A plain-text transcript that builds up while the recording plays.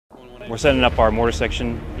We're setting up our mortar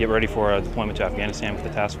section, get ready for a deployment to Afghanistan with the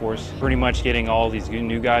task force. Pretty much getting all these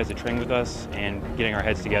new guys to train with us and getting our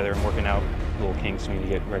heads together and working out little kinks we need to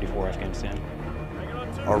get ready for Afghanistan.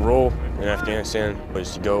 Our role in Afghanistan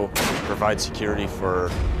was to go provide security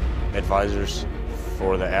for advisors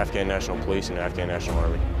for the Afghan National Police and Afghan National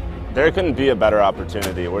Army. There couldn't be a better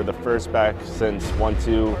opportunity. We're the first back since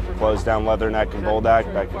 1-2 closed down Leatherneck and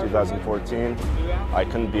Boldak back in 2014. I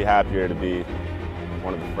couldn't be happier to be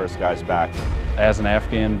one of the first guys back. As an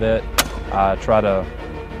Afghan vet, I try to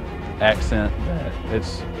accent that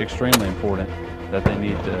it's extremely important that they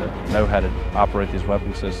need to know how to operate these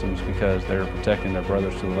weapon systems because they're protecting their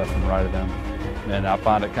brothers to the left and right of them. And I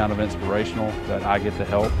find it kind of inspirational that I get to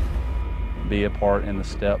help be a part in the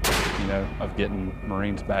steps, of getting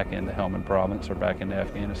Marines back into Helmand Province or back into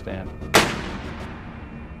Afghanistan.